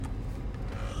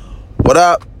What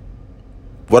up?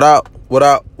 What up? What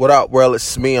up? What up, world?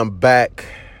 It's me. I'm back.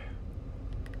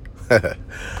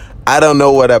 I don't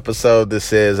know what episode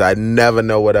this is. I never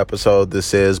know what episode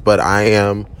this is, but I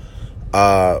am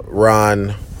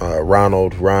Ron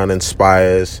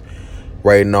Inspires,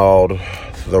 Reynald,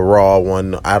 the raw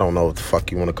one. I don't know what the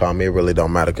fuck you want to call me. It really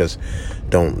don't matter because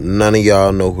none of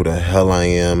y'all know who the hell I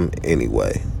am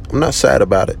anyway. I'm not sad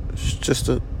about it. It's just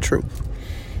the truth.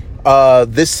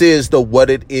 This is the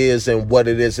What It Is and What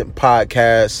It Isn't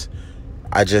podcast.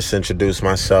 I just introduced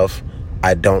myself.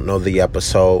 I don't know the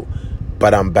episode,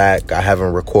 but I'm back. I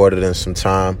haven't recorded in some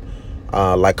time.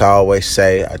 Like I always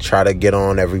say, I try to get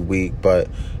on every week, but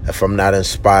if I'm not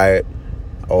inspired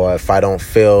or if I don't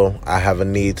feel I have a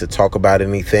need to talk about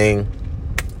anything,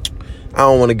 I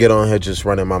don't want to get on here just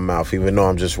running my mouth, even though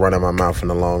I'm just running my mouth in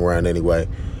the long run anyway.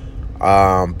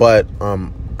 But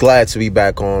I'm glad to be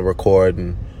back on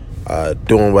recording.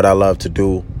 Doing what I love to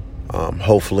do,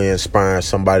 hopefully inspiring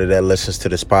somebody that listens to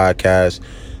this podcast.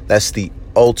 That's the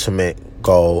ultimate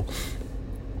goal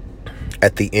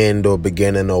at the end or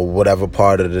beginning or whatever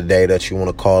part of the day that you want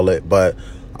to call it. But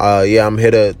I'm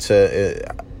here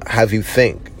to have you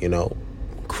think,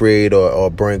 create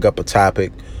or bring up a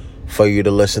topic for you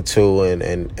to listen to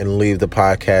and leave the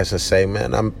podcast and say,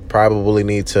 man, I probably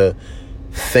need to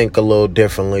think a little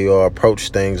differently or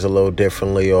approach things a little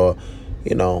differently or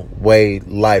weigh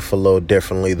life a little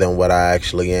differently than what I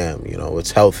actually am. It's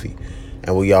healthy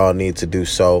and we all need to do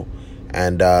so.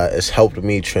 And it's helped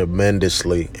me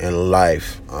tremendously in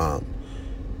life.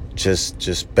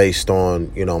 Just based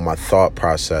on, my thought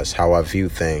process, how I view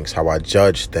things, how I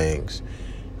judge things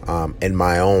in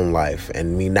my own life,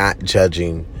 and me not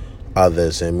judging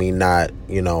others and me not,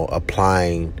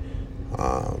 applying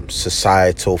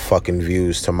societal fucking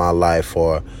views to my life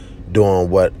or doing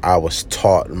what I was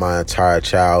taught my entire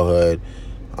childhood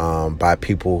by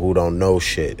people who don't know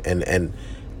shit. And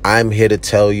I'm here to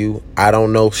tell you, I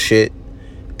don't know shit,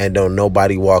 and don't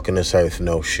nobody walking this earth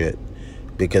know shit.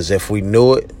 Because if we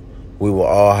knew it, we will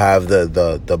all have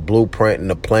the blueprint and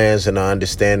the plans and the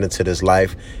understanding to this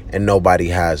life, and nobody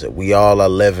has it. We all are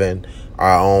living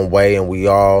our own way, and we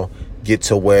all get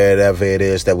to wherever it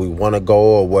is that we want to go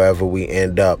or wherever we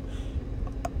end up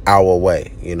our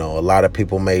way. A lot of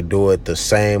people may do it the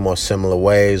same or similar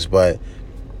ways, but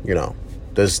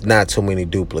there's not too many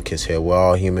duplicates here. We're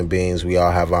all human beings. We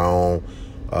all have our own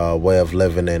way of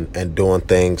living and doing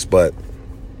things, but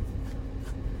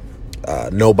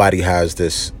nobody has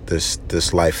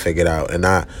this life figured out, and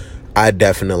I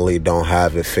definitely don't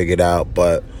have it figured out.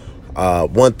 But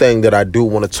one thing that I do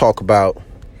want to talk about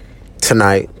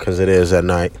tonight, because it is at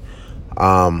night,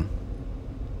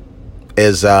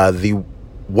 is the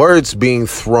words being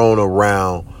thrown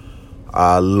around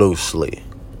loosely.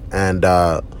 And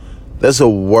there's a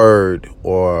word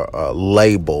or a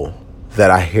label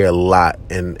that I hear a lot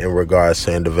in regards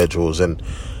to individuals. And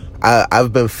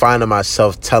I've been finding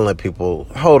myself telling people,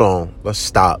 hold on, let's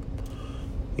stop.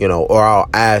 Or I'll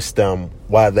ask them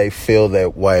why they feel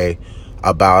that way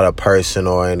about a person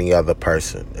or any other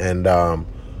person. And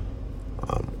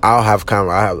I'll have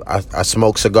I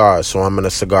smoke cigars, so I'm in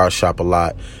a cigar shop a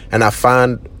lot, and I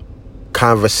find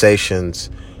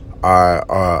conversations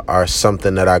are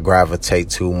something that I gravitate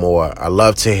to more. I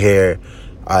love to hear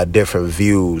different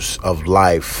views of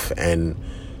life and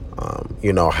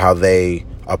how they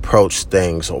approach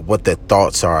things or what their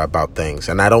thoughts are about things.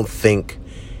 And I don't think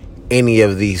any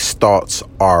of these thoughts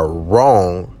are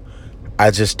wrong.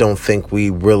 I just don't think we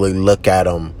really look at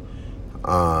them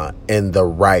in the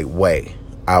right way,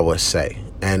 I would say.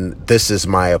 And this is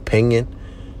my opinion.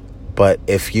 But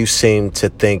if you seem to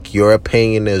think your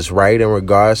opinion is right in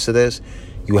regards to this,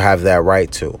 you have that right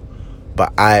to.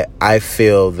 But I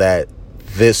feel that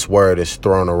this word is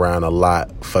thrown around a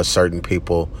lot for certain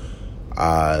people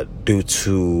due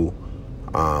to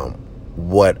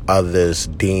what others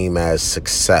deem as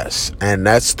success. And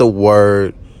that's the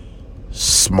word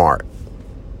smart.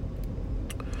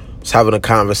 I was having a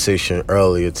conversation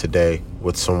earlier today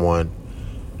with someone,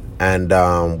 and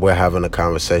we're having a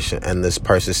conversation, and this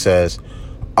person says,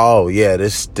 oh yeah,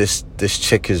 this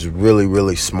chick is really,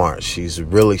 really smart. She's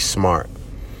really smart.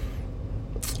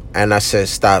 And I said,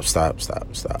 stop.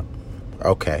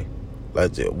 Okay.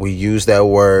 We use that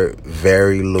word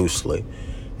very loosely.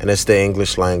 And it's the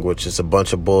English language. It's a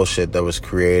bunch of bullshit that was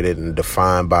created and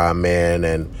defined by a man,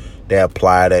 and they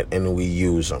applied it and we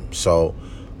use them. So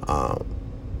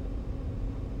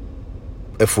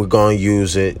if we're going to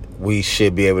use it, we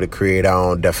should be able to create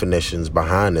our own definitions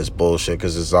behind this bullshit,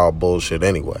 because it's all bullshit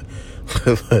anyway.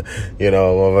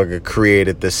 Motherfucker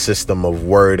created this system of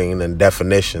wording and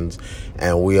definitions,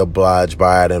 and we oblige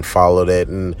by it and followed it,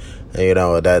 and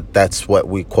that's what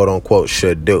we quote unquote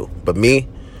should do. But me,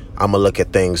 I'm gonna look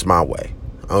at things my way.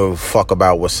 I don't give a fuck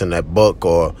about what's in that book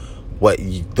or what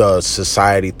the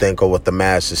society think or what the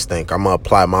masses think. I'm gonna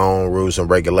apply my own rules and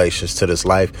regulations to this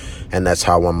life, and that's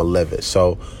how I'm gonna live it.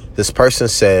 So this person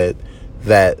said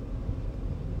that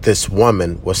this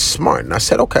woman was smart. And I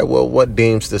said, okay, well, what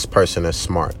deems this person as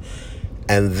smart?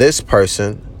 And this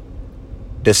person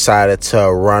decided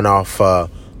to run off a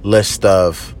list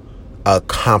of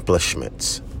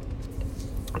accomplishments.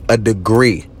 A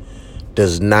degree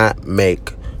does not make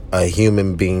a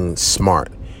human being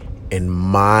smart, in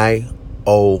my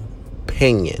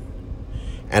opinion.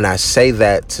 And I say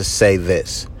that to say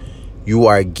this. You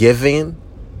are giving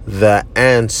the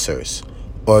answers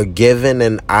or given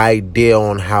an idea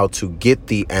on how to get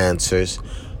the answers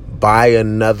by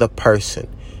another person.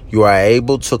 You are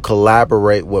able to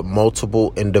collaborate with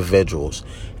multiple individuals.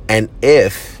 And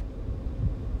if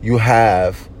you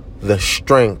have the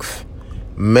strength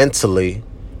mentally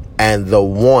and the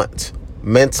want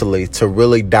mentally to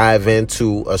really dive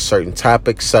into a certain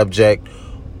topic, subject,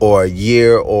 or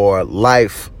year or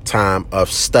lifetime of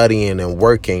studying and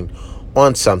working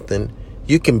on something,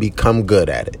 you can become good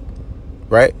at it.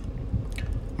 Right?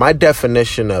 My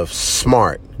definition of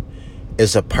smart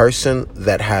is a person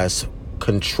that has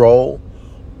control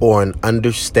or an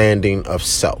understanding of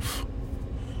self.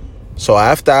 So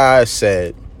after I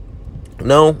said,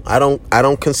 no, I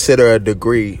don't consider a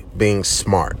degree being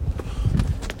smart.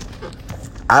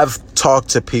 I've talked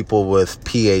to people with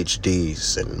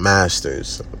PhDs and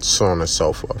masters and so on and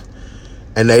so forth,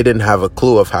 and they didn't have a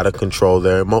clue of how to control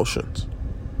their emotions.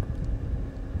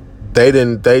 They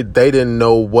didn't know they didn't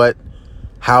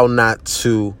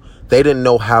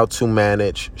know how to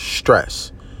manage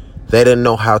stress. They didn't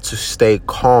know how to stay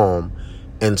calm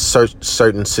in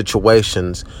certain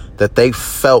situations that they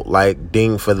felt like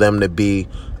deemed for them to be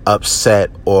upset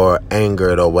or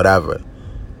angered or whatever.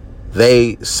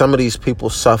 Some of these people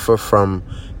suffer from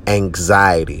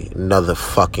anxiety, another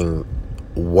fucking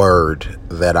word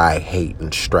that I hate,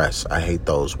 and stress. I hate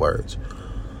those words.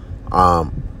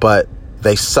 But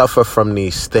they suffer from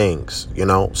these things,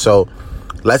 So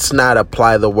let's not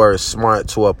apply the word smart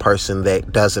to a person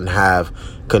that doesn't have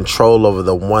control over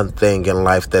the one thing in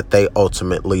life that they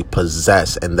ultimately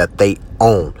possess and that they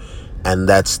own. And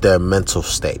that's their mental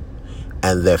state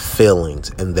and their feelings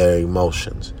and their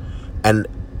emotions. And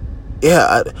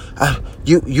yeah,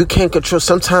 you can't control.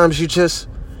 Sometimes you just,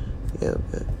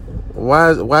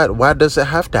 why does it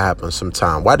have to happen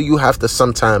sometime? Why do you have to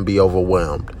sometime be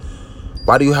overwhelmed?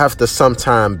 Why do you have to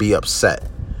sometime be upset?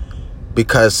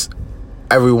 Because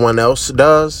everyone else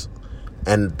does,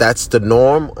 and that's the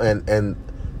norm, and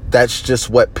that's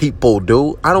just what people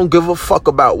do. I don't give a fuck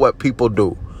about what people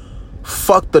do.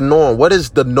 Fuck the norm. What is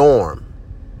the norm?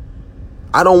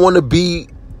 I don't want to be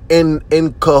in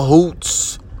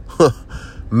cahoots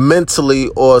mentally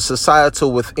or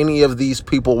societal with any of these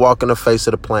people walking the face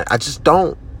of the planet. I just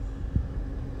don't.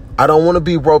 I don't want to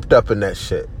be roped up in that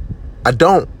shit. I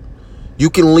don't. You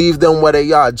can leave them where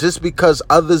they are. Just because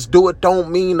others do it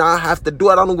don't mean I have to do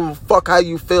it. I don't give a fuck how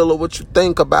you feel or what you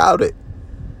think about it.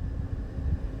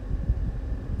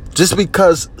 Just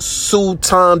because Sue,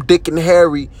 Tom, Dick, and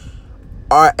Harry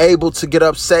are able to get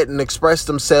upset and express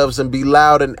themselves and be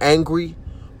loud and angry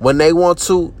when they want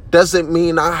to, doesn't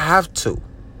mean I have to.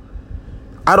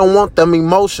 I don't want them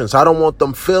emotions. I don't want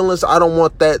them feelings. I don't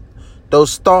want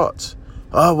those thoughts.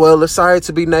 Oh, well, it's all right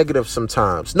to be negative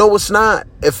sometimes. No, it's not.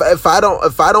 If I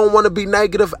don't want to be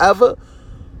negative ever,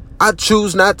 I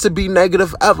choose not to be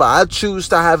negative ever. I choose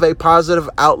to have a positive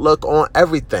outlook on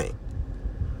everything.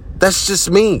 That's just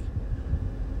me.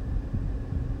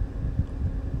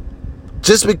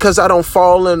 Just because I don't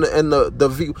fall in the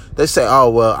view, they say, oh,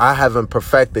 well, I haven't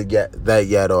perfected that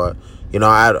yet, or,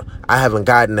 I haven't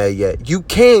gotten there yet. You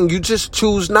just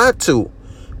choose not to.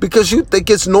 Because you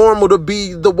think it's normal to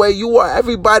be the way you are.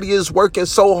 Everybody is working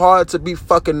so hard to be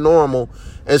fucking normal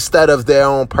instead of their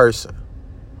own person.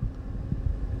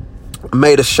 I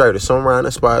made a shirt. It's on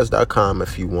RyanAspires.com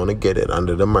if you want to get it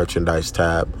under the merchandise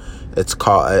tab.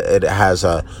 It has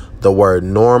the word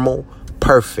normal,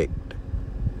 perfect,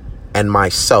 and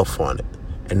myself on it.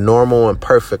 And normal and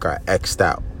perfect are X'd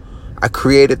out. I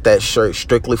created that shirt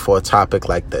strictly for a topic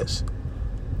like this.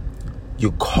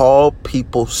 You call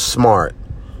people smart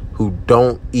who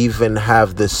don't even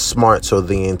have the smarts or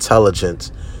the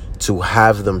intelligence to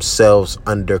have themselves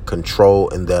under control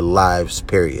in their lives,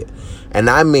 period. And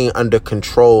I mean under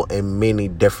control in many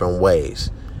different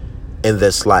ways in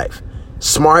this life.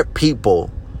 Smart people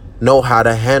know how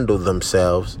to handle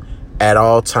themselves at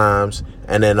all times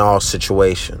and in all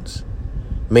situations.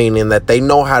 Meaning that they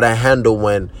know how to handle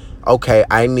when, okay,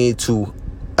 I need to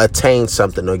attain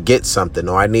something or get something,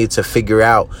 or I need to figure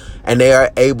out, and they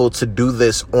are able to do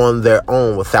this on their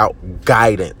own without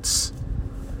guidance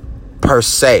per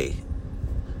se.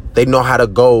 They know how to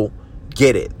go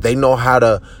get it. They know how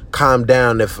to calm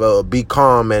down, be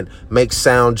calm and make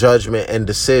sound judgment and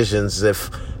decisions if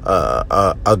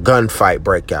a gunfight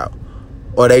break out.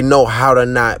 Or they know how to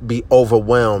not be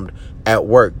overwhelmed at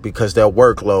work because their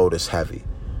workload is heavy.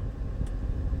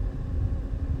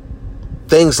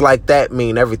 Things like that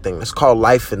mean everything. It's called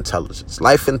life intelligence.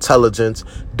 Life intelligence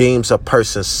deems a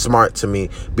person smart to me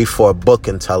before book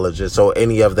intelligence or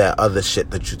any of that other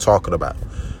shit that you're talking about.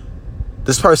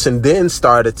 This person then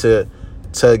started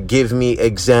to give me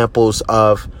examples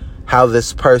of how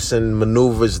this person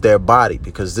maneuvers their body,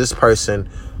 because this person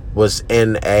was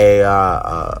in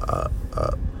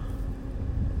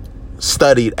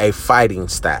studied a fighting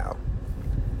style.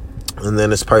 And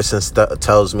then this person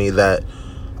tells me that,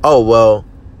 oh, well,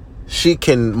 she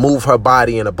can move her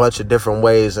body in a bunch of different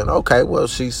ways. And okay, well,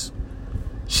 she's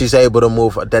able to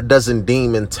move. That doesn't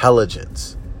deem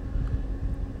intelligence.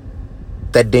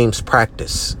 That deems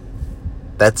practice.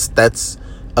 That's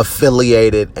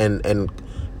affiliated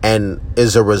and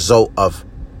is a result of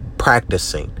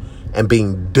practicing and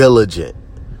being diligent.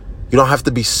 You don't have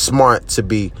to be smart to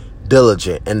be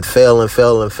diligent and fail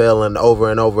and over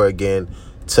and over again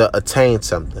to attain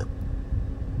something.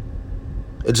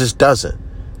 It just doesn't.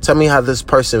 Tell me how this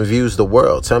person views the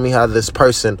world. Tell me how this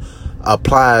person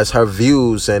applies her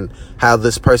views and how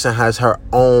this person has her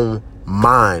own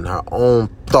mind, her own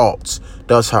thoughts,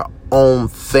 does her own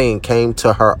thing, came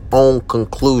to her own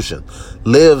conclusion,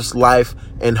 lives life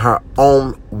in her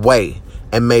own way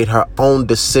and made her own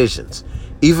decisions.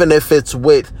 Even if it's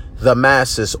with the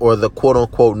masses or the quote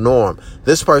unquote norm.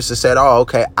 This person said, oh,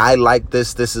 okay, I like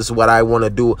this. This is what I want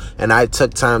to do. And I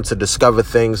took time to discover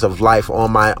things of life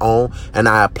on my own and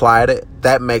I applied it.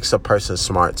 That makes a person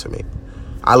smart to me.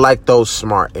 I like those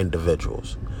smart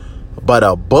individuals. But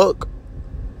a book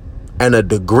and a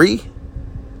degree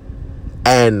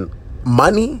and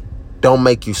money don't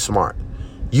make you smart.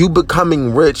 You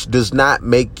becoming rich does not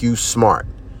make you smart.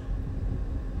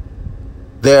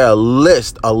 There are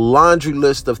a laundry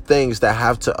list of things that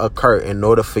have to occur in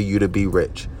order for you to be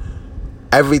rich.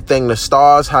 Everything, the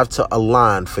stars have to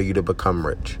align for you to become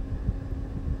rich.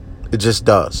 It just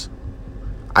does.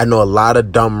 I know a lot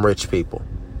of dumb rich people.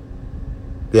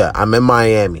 Yeah, I'm in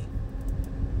Miami.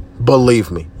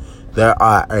 Believe me, there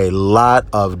are a lot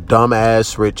of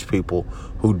dumbass rich people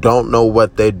who don't know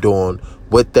what they're doing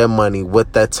with their money,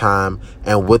 with their time,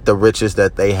 and with the riches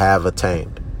that they have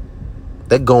attained.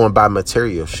 They're going by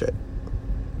material shit.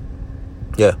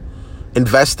 Yeah.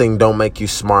 Investing don't make you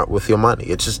smart with your money.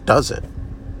 It just doesn't.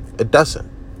 It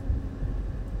doesn't.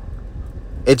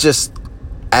 It just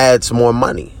adds more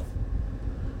money.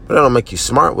 But it don't make you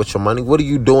smart with your money. What are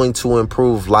you doing to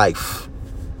improve life?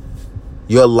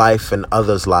 Your life and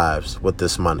others' lives with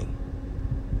this money?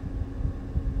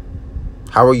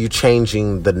 How are you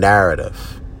changing the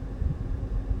narrative?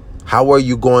 How are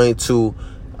you going to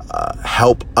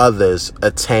help others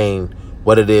attain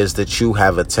what it is that you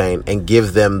have attained and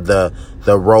give them the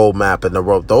roadmap and the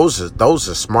road? Those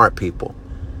are smart people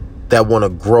that want to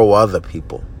grow other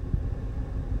people.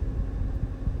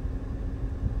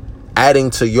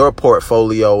 Adding to your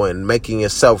portfolio and making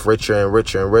yourself richer and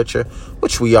richer and richer,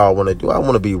 which we all want to do. I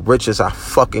want to be rich as I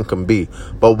fucking can be.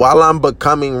 But while I'm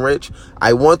becoming rich,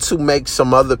 I want to make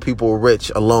some other people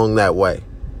rich along that way.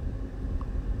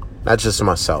 Not just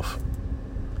myself.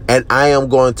 And I am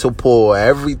going to pull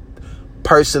every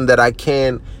person that I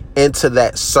can into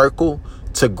that circle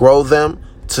to grow them,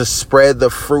 to spread the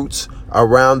fruits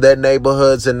around their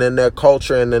neighborhoods and in their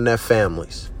culture and in their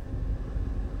families,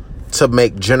 to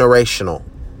make generational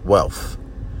wealth,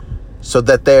 so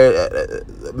that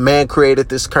man created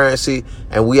this currency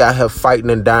and we out here fighting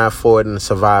and dying for it and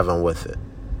surviving with it.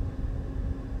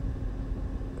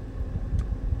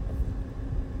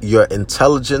 Your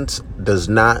intelligence does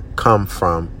not come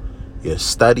from your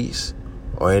studies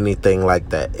or anything like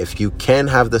that. If you can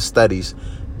have the studies,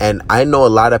 and I know a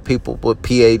lot of people with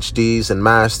PhDs and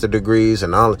master degrees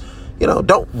and all,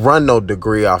 don't run no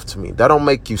degree off to me. That don't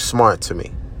make you smart to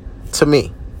me. To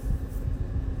me.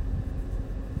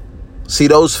 See,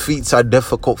 those feats are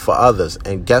difficult for others.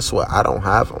 And guess what? I don't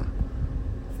have them.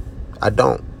 I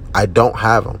don't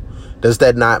have them. Does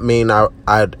that not mean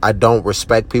I don't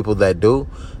respect people that do?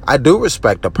 I do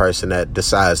respect a person that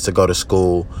decides to go to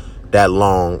school, that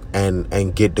long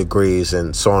and get degrees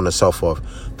and so on and so forth.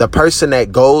 The person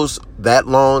that goes that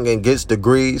long and gets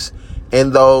degrees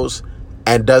in those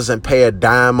and doesn't pay a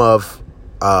dime of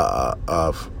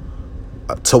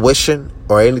tuition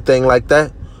or anything like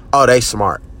that, oh, they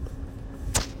smart.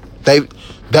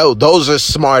 Those are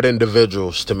smart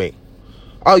individuals to me.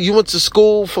 Oh, you went to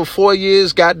school for 4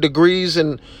 years, got degrees,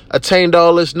 and attained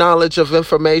all this knowledge of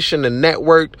information and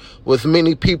networked with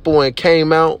many people and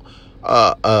came out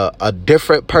a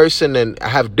different person and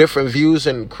have different views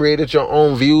and created your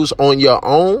own views on your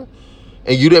own,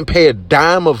 and you didn't pay a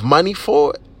dime of money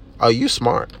for it. Oh, you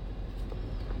smart.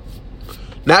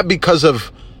 Not because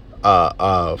of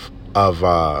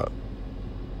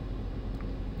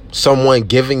someone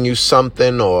giving you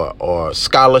something or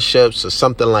scholarships or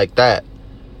something like that.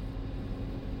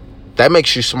 That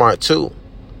makes you smart too.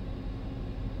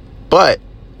 But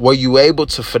were you able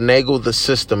to finagle the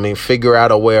system and figure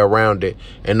out a way around it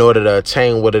in order to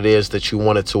attain what it is that you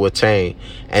wanted to attain,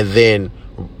 and then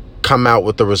come out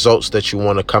with the results that you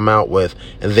want to come out with,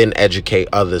 and then educate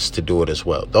others to do it as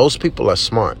well? Those people are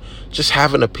smart. Just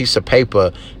having a piece of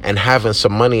paper and having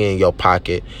some money in your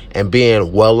pocket and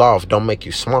being well off don't make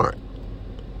you smart.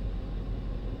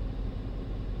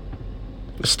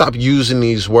 Stop using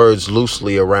these words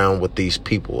loosely around with these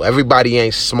people. Everybody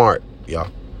ain't smart, y'all.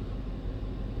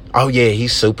 Oh yeah,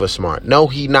 he's super smart. No,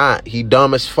 he not. He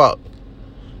dumb as fuck.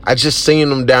 I just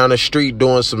seen him down the street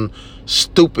doing some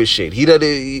stupid shit. He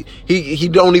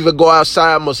don't even go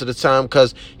outside most of the time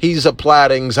because he's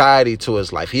applied anxiety to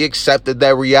his life. He accepted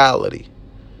that reality.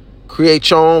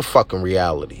 Create your own fucking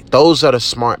reality. Those are the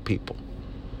smart people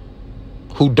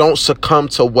who don't succumb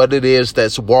to what it is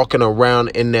that's walking around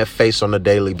in their face on a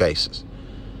daily basis.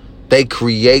 They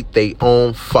create their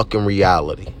own fucking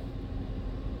reality.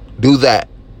 Do that.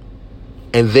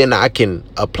 And then I can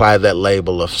apply that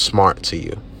label of smart to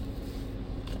you.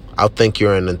 I'll think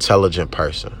you're an intelligent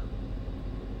person.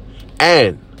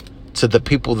 And to the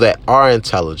people that are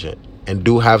intelligent and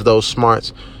do have those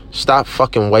smarts, stop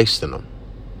fucking wasting them.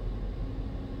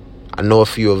 I know a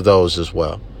few of those as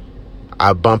well.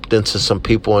 I bumped into some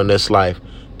people in this life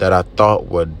that I thought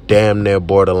were damn near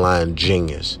borderline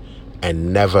genius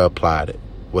and never applied it.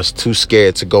 Was too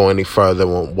scared to go any further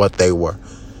than what they were.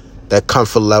 That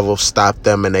comfort level stopped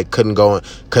them and they couldn't go in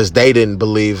because they didn't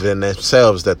believe in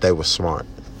themselves that they were smart.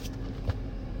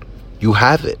 You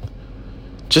have it.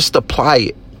 Just apply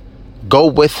it. Go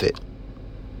with it.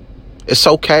 It's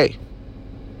okay.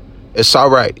 It's all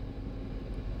right.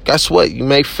 Guess what? You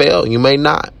may fail. You may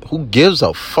not. Who gives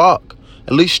a fuck?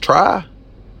 At least try.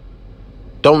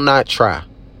 Don't not try.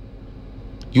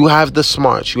 You have the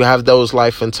smarts. You have those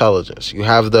life intelligence. You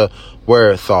have the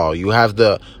wherewithal. You have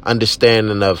the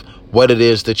understanding of what it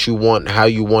is that you want, how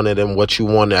you want it, and what you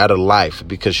want out of life,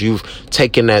 because you've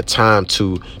taken that time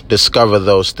to discover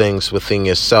those things within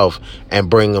yourself and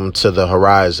bring them to the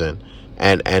horizon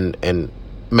and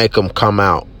make them come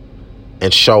out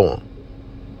and show them.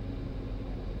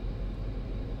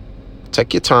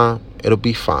 Take your time. It'll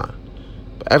be fine.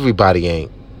 But everybody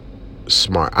ain't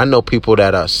smart. I know people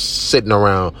that are sitting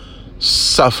around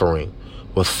suffering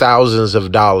with thousands of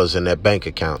dollars in their bank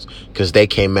accounts because they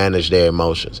can't manage their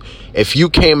emotions. If you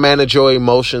can't manage your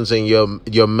emotions and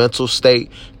your mental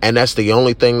state, and that's the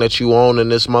only thing that you own in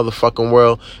this motherfucking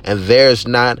world, and there's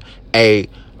not a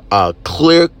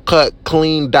clear-cut,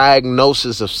 clean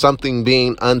diagnosis of something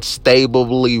being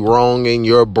unstably wrong in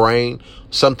your brain,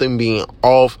 something being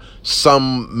off,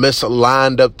 some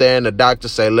misaligned up there, and the doctor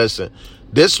say, listen,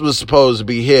 this was supposed to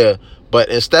be here, but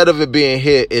instead of it being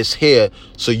here, it's here,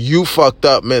 so you fucked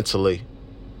up mentally,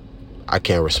 I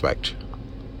can't respect you.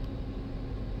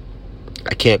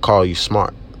 I can't call you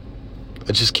smart.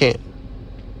 I just can't.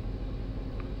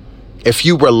 If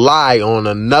you rely on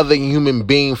another human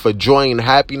being for joy and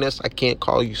happiness, I can't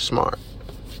call you smart.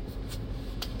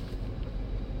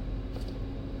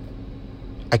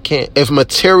 I can't. If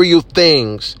material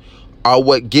things are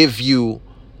what give you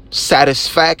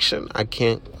satisfaction, I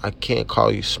can't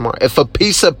call you smart. If a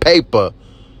piece of paper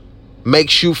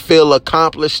makes you feel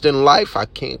accomplished in life, I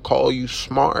can't call you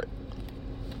smart.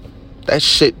 That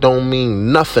shit don't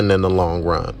mean nothing in the long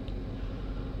run.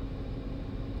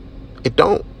 It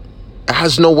don't. It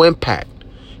has no impact.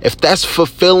 If that's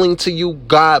fulfilling to you,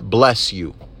 God bless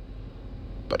you.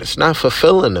 But it's not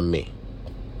fulfilling to me.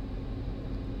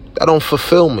 That don't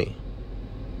fulfill me.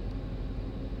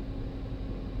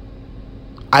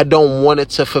 I don't want it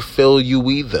to fulfill you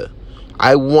either.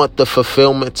 I want the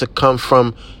fulfillment to come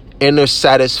from inner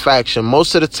satisfaction.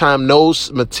 Most of the time,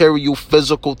 those material,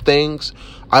 physical things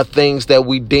are things that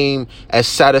we deem as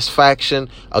satisfaction,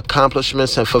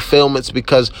 accomplishments, and fulfillments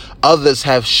because others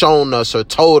have shown us or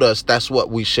told us that's what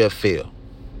we should feel.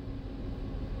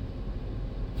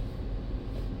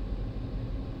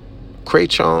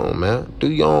 Create your own, man.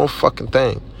 Do your own fucking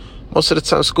thing. Most of the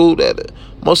time,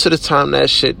 most of the time that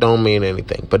shit don't mean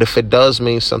anything. But if it does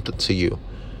mean something to you,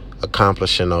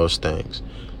 accomplishing those things,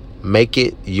 make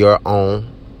it your own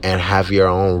and have your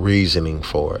own reasoning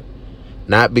for it.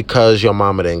 Not because your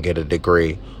mama didn't get a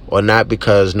degree, or not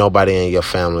because nobody in your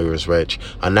family was rich,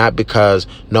 or not because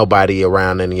nobody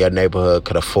around in your neighborhood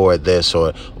could afford this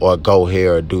or go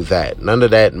here or do that. None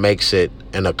of that makes it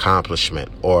an accomplishment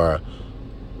or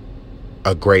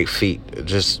a great feat. It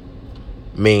just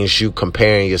means you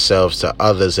comparing yourselves to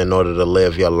others in order to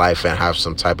live your life and have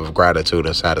some type of gratitude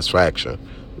and satisfaction.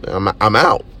 I'm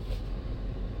out.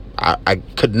 I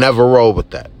could never roll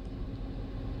with that.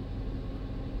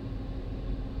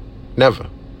 Never.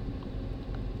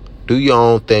 Do your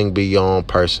own thing, be your own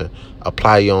person,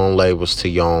 apply your own labels to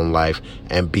your own life,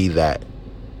 and be that.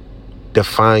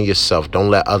 Define yourself. Don't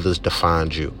let others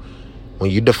define you. When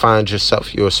you define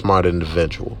yourself, you're a smart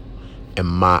individual, in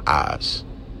my eyes.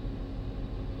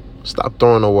 Stop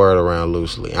throwing the word around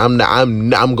loosely. I'm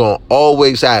gonna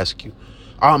always ask you,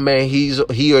 oh man,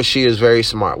 he or she is very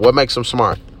smart. What makes them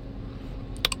smart?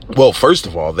 Well, first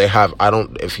of all,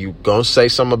 if you gonna say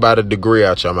something about a degree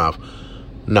out your mouth,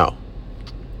 no.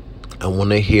 I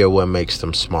want to hear what makes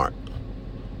them smart.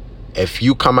 If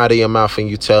you come out of your mouth and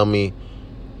you tell me,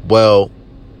 well,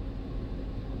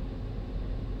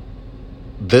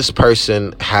 this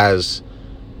person has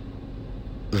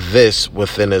this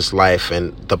within his life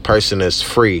and the person is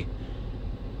free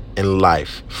in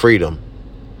life, freedom.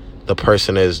 The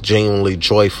person is genuinely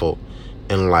joyful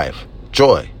in life,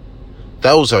 joy.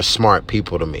 Those are smart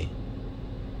people to me.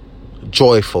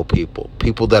 Joyful people.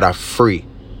 People that are free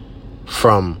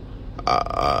from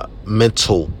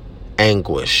mental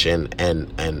anguish and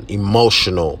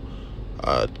emotional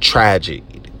tragedy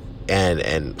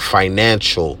and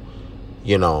financial,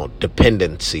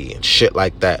 dependency and shit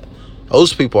like that.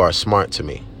 Those people are smart to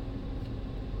me.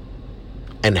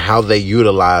 And how they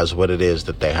utilize what it is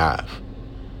that they have.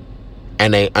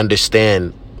 And they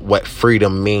understand what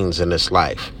freedom means in this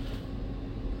life.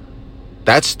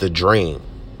 That's the dream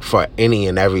for any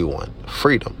and everyone.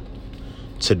 Freedom.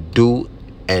 To do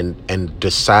and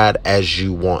decide as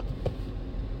you want.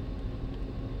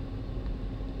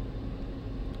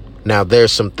 Now,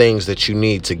 there's some things that you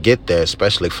need to get there,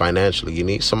 especially financially. You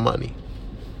need some money.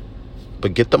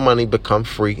 But get the money, become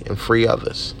free, and free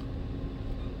others.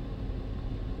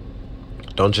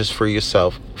 Don't just free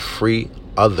yourself, free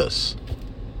others.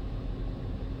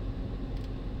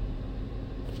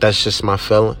 That's just my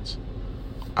feelings.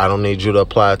 I don't need you to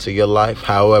apply it to your life.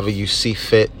 However you see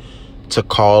fit to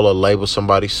call or label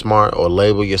somebody smart or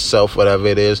label yourself, whatever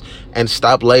it is, and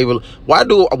stop labeling. Why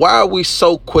are we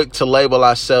so quick to label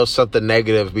ourselves something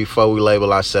negative before we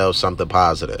label ourselves something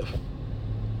positive?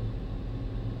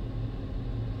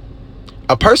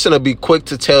 A person will be quick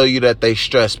to tell you that they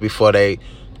stressed before they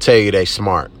tell you they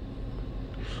smart.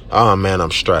 Oh man,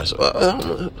 I'm stressed.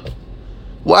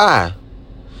 Why?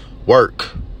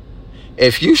 Work.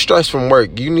 If you stress from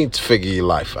work, you need to figure your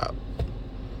life out.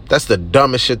 That's the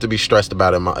dumbest shit to be stressed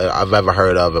about I've ever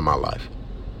heard of in my life.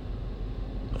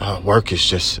 Work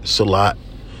is it's a lot.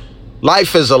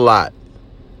 Life is a lot.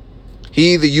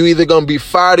 You either gonna be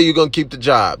fired or you're gonna keep the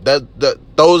job.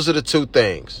 Those are the two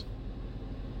things.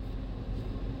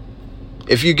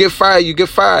 If you get fired, you get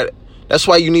fired. That's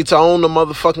why you need to own the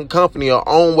motherfucking company or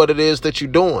own what it is that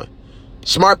you're doing.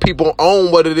 Smart people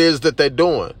own what it is that they're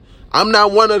doing. I'm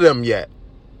not one of them yet.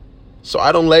 So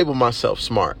I don't label myself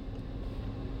smart.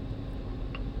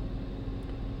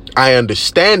 I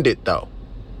understand it though.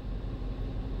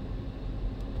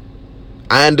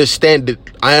 I understand it.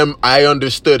 I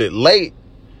understood it late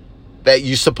that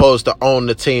you're supposed to own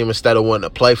the team instead of wanting to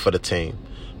play for the team.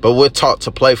 But we're taught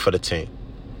to play for the team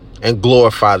and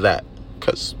glorify that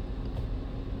because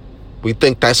we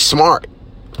think that's smart.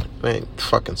 It ain't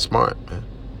fucking smart, man.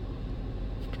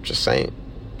 Just saying.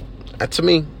 To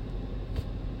me,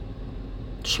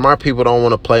 smart people don't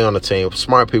want to play on the team.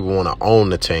 Smart people want to own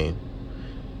the team.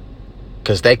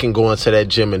 Because they can go into that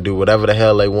gym and do whatever the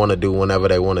hell they want to do whenever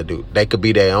they want to do. They could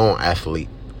be their own athlete.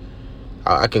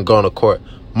 I can go on the court.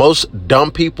 Most dumb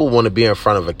people want to be in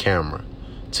front of a camera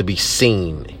to be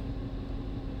seen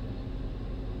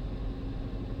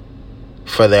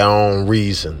for their own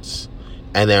reasons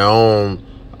and their own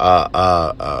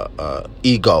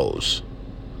egos.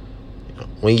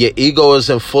 When your ego is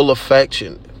in full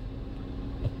affection,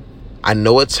 I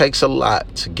know it takes a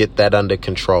lot to get that under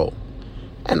control.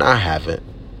 And I haven't.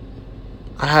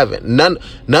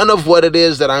 None of what it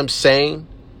is that I'm saying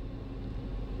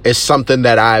is something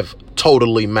that I've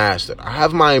totally mastered. I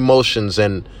have my emotions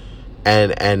and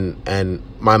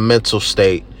my mental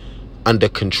state under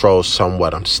control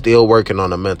somewhat. I'm still working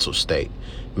on a mental state,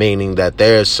 meaning that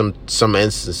there's some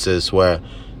instances where,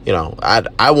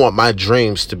 I want my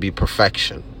dreams to be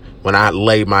perfection. When I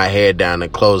lay my head down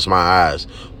and close my eyes,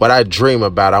 what I dream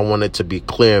about, I want it to be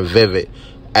clear and vivid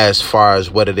as far as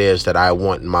what it is that I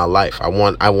want in my life. I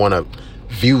want to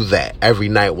view that every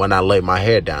night when I lay my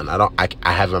head down. I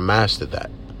haven't mastered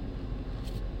that.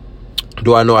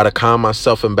 Do I know how to calm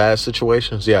myself in bad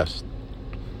situations? Yes.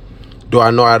 Do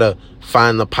I know how to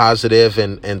find the positive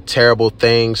in terrible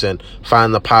things and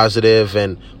find the positive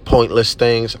in pointless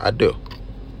things? I do.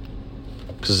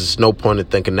 Because there's no point in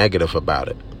thinking negative about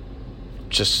it.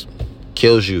 Just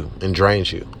kills you and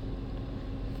drains you.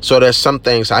 So there's some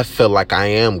things I feel like I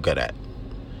am good at.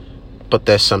 But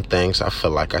there's some things I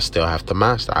feel like I still have to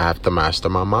master. I have to master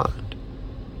my mind.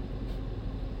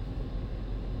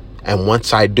 And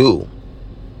once I do,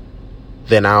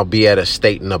 then I'll be at a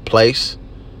state and a place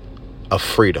of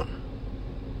freedom.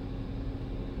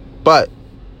 But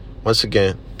once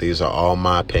again, these are all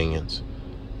my opinions.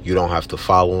 You don't have to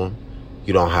follow them.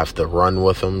 You don't have to run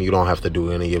with them. You don't have to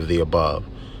do any of the above.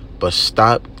 But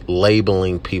stop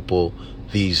labeling people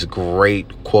these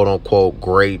great, quote unquote,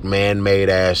 great man-made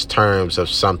ass terms of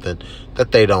something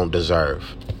that they don't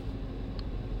deserve.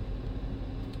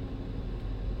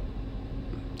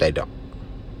 They don't.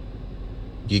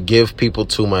 You give people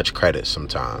too much credit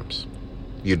sometimes.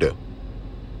 You do.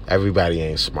 Everybody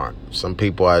ain't smart. Some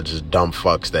people are just dumb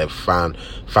fucks that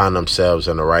find themselves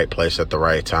in the right place at the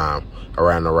right time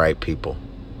around the right people.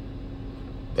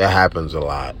 It happens a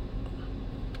lot.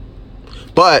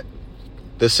 But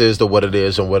this is the What It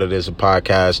Is and What It Is a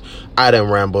podcast. I done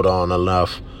rambled on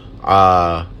enough.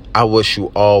 I wish you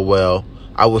all well.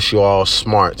 I wish you all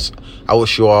smarts. I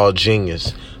wish you all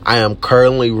genius. I am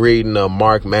currently reading a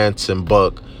Mark Manson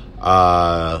book.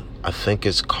 I think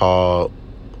it's called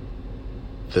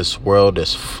This World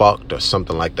Is Fucked or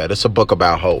something like that. It's a book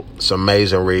about hope. It's an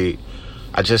amazing read.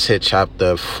 I just hit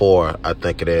chapter 4, I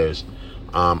think it is.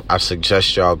 I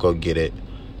suggest y'all go get it.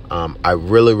 I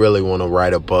really, really want to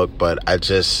write a book, but I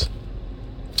just,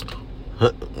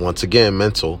 once again,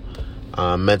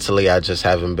 mentally, I just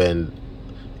haven't been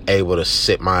able to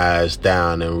sit my ass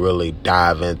down and really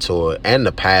dive into it. And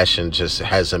the passion just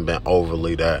hasn't been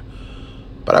overly there.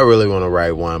 But I really want to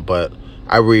write one. But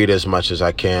I read as much as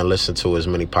I can, listen to as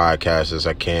many podcasts as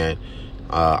I can,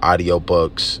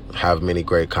 audiobooks, have many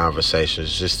great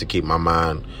conversations just to keep my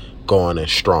mind going and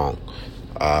strong,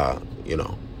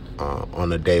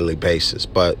 on a daily basis.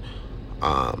 But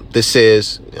this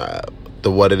is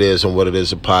the What It Is and What It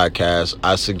Is a podcast.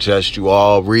 I suggest you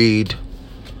all read,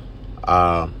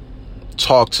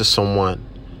 talk to someone,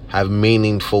 have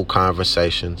meaningful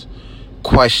conversations,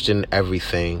 question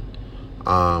everything,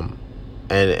 and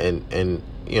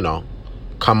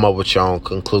come up with your own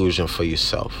conclusion for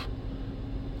yourself.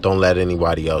 Don't let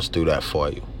anybody else do that for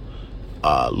you.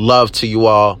 Love to you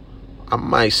all. I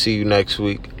might see you next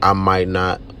week. I might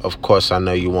not. Of course, I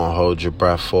know you won't hold your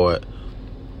breath for it.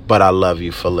 But I love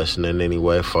you for listening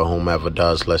anyway, for whomever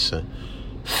does listen.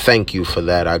 Thank you for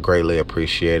that. I greatly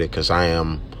appreciate it because I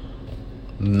am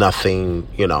nothing,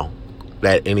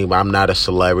 that anybody. I'm not a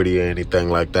celebrity or anything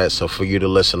like that. So for you to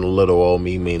listen to little old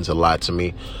me means a lot to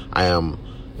me. I am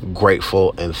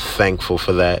grateful and thankful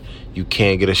for that. You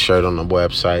can get a shirt on the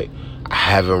website. I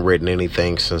haven't written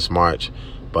anything since March,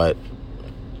 but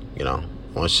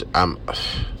once I'm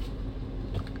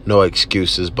no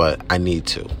excuses, but I need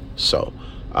to. So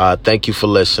thank you for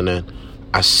listening.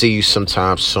 I see you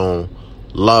sometime soon.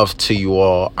 Love to you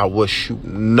all. I wish you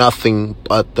nothing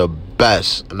but the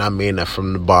best, and I mean that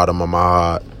from the bottom of my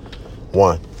heart.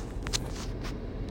 1.